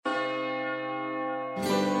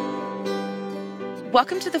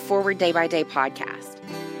Welcome to the Forward Day by Day podcast,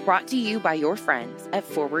 brought to you by your friends at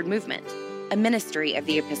Forward Movement, a ministry of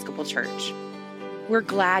the Episcopal Church. We're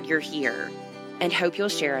glad you're here and hope you'll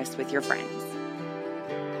share us with your friends.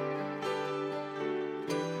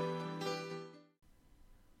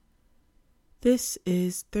 This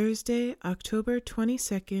is Thursday, October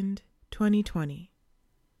 22nd, 2020.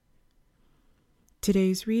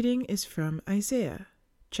 Today's reading is from Isaiah,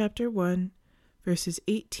 chapter 1, verses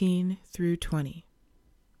 18 through 20.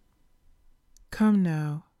 Come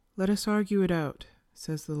now, let us argue it out,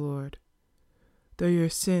 says the Lord. Though your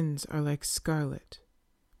sins are like scarlet,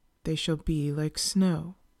 they shall be like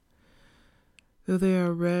snow. Though they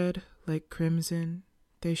are red like crimson,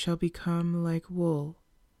 they shall become like wool.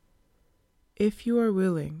 If you are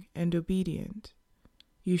willing and obedient,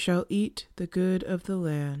 you shall eat the good of the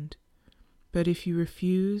land, but if you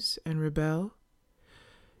refuse and rebel,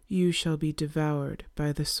 you shall be devoured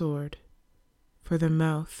by the sword, for the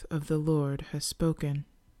mouth of the Lord has spoken.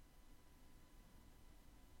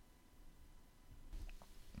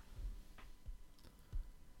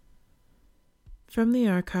 From the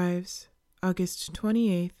Archives, August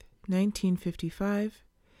 28th, 1955,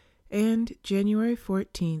 and January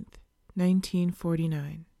 14th,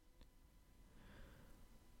 1949.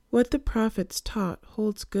 What the prophets taught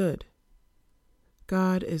holds good.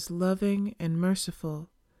 God is loving and merciful,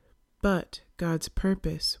 but God's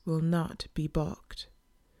purpose will not be balked.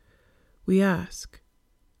 We ask,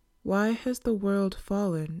 why has the world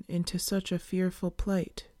fallen into such a fearful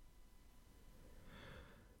plight?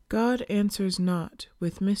 God answers not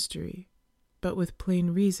with mystery, but with plain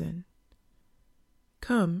reason.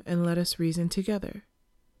 Come and let us reason together.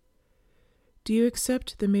 Do you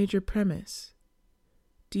accept the major premise?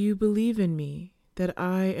 Do you believe in me that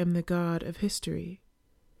I am the God of history?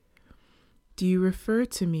 Do you refer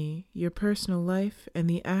to me, your personal life, and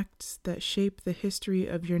the acts that shape the history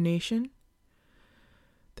of your nation?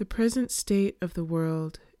 The present state of the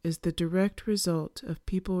world is the direct result of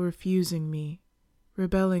people refusing me,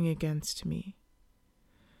 rebelling against me.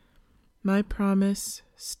 My promise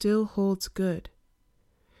still holds good.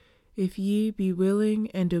 If ye be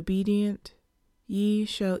willing and obedient, ye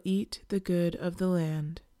shall eat the good of the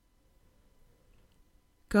land.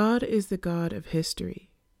 God is the God of history.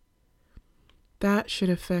 That should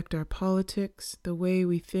affect our politics, the way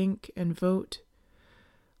we think and vote,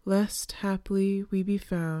 lest haply we be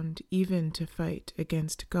found even to fight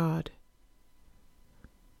against God.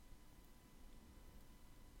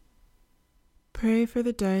 Pray for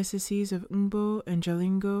the dioceses of Ngbo and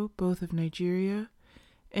Jalingo, both of Nigeria,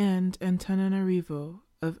 and Antananarivo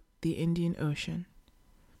of the Indian Ocean.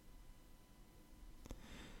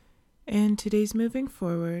 And today's moving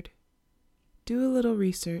forward, do a little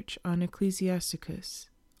research on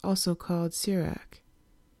Ecclesiasticus, also called Sirach.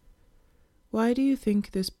 Why do you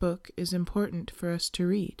think this book is important for us to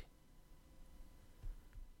read?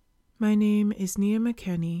 My name is Nia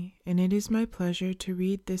McKenney, and it is my pleasure to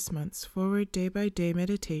read this month's Forward Day by Day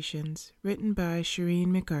Meditations written by Shireen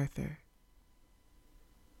MacArthur.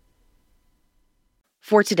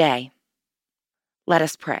 For today, let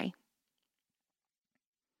us pray.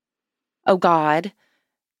 O God,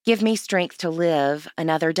 give me strength to live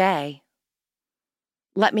another day.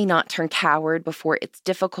 Let me not turn coward before its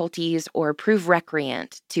difficulties or prove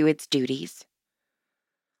recreant to its duties.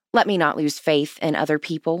 Let me not lose faith in other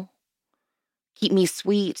people. Keep me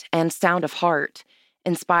sweet and sound of heart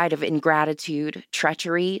in spite of ingratitude,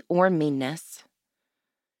 treachery, or meanness.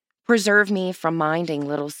 Preserve me from minding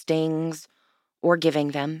little stings or giving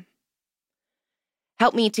them.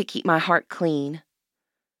 Help me to keep my heart clean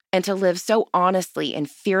and to live so honestly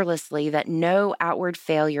and fearlessly that no outward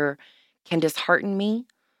failure can dishearten me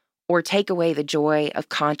or take away the joy of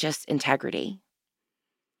conscious integrity.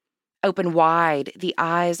 Open wide the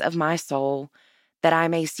eyes of my soul that I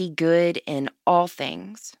may see good in all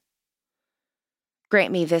things.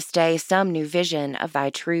 Grant me this day some new vision of thy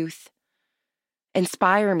truth.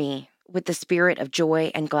 Inspire me with the spirit of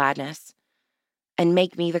joy and gladness, and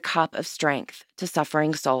make me the cup of strength to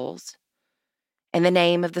suffering souls. In the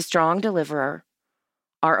name of the strong deliverer,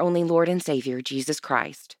 our only Lord and Savior, Jesus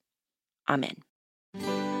Christ. Amen.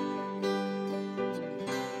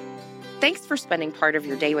 Thanks for spending part of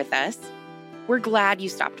your day with us. We're glad you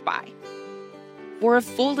stopped by. For a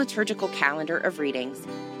full liturgical calendar of readings,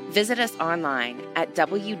 visit us online at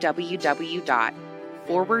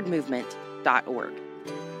www.forwardmovement.org.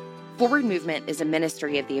 Forward Movement is a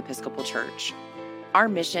ministry of the Episcopal Church. Our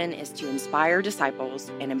mission is to inspire disciples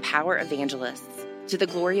and empower evangelists to the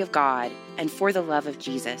glory of God and for the love of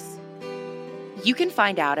Jesus. You can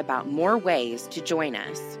find out about more ways to join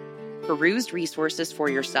us peruse resources for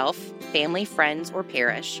yourself, family, friends, or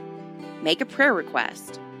parish, make a prayer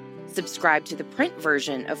request, subscribe to the print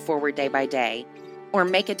version of Forward Day by Day, or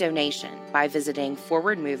make a donation by visiting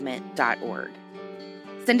forwardmovement.org.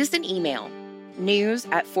 Send us an email,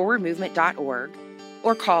 news@forwardmovement.org,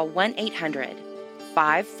 or call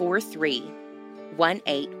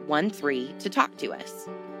 1-800-543-1813 to talk to us.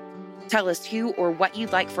 Tell us who or what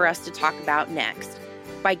you'd like for us to talk about next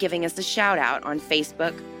by giving us a shout out on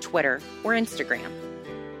Facebook, Twitter, or Instagram.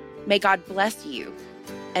 May God bless you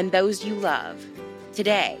and those you love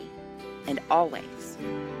today and always.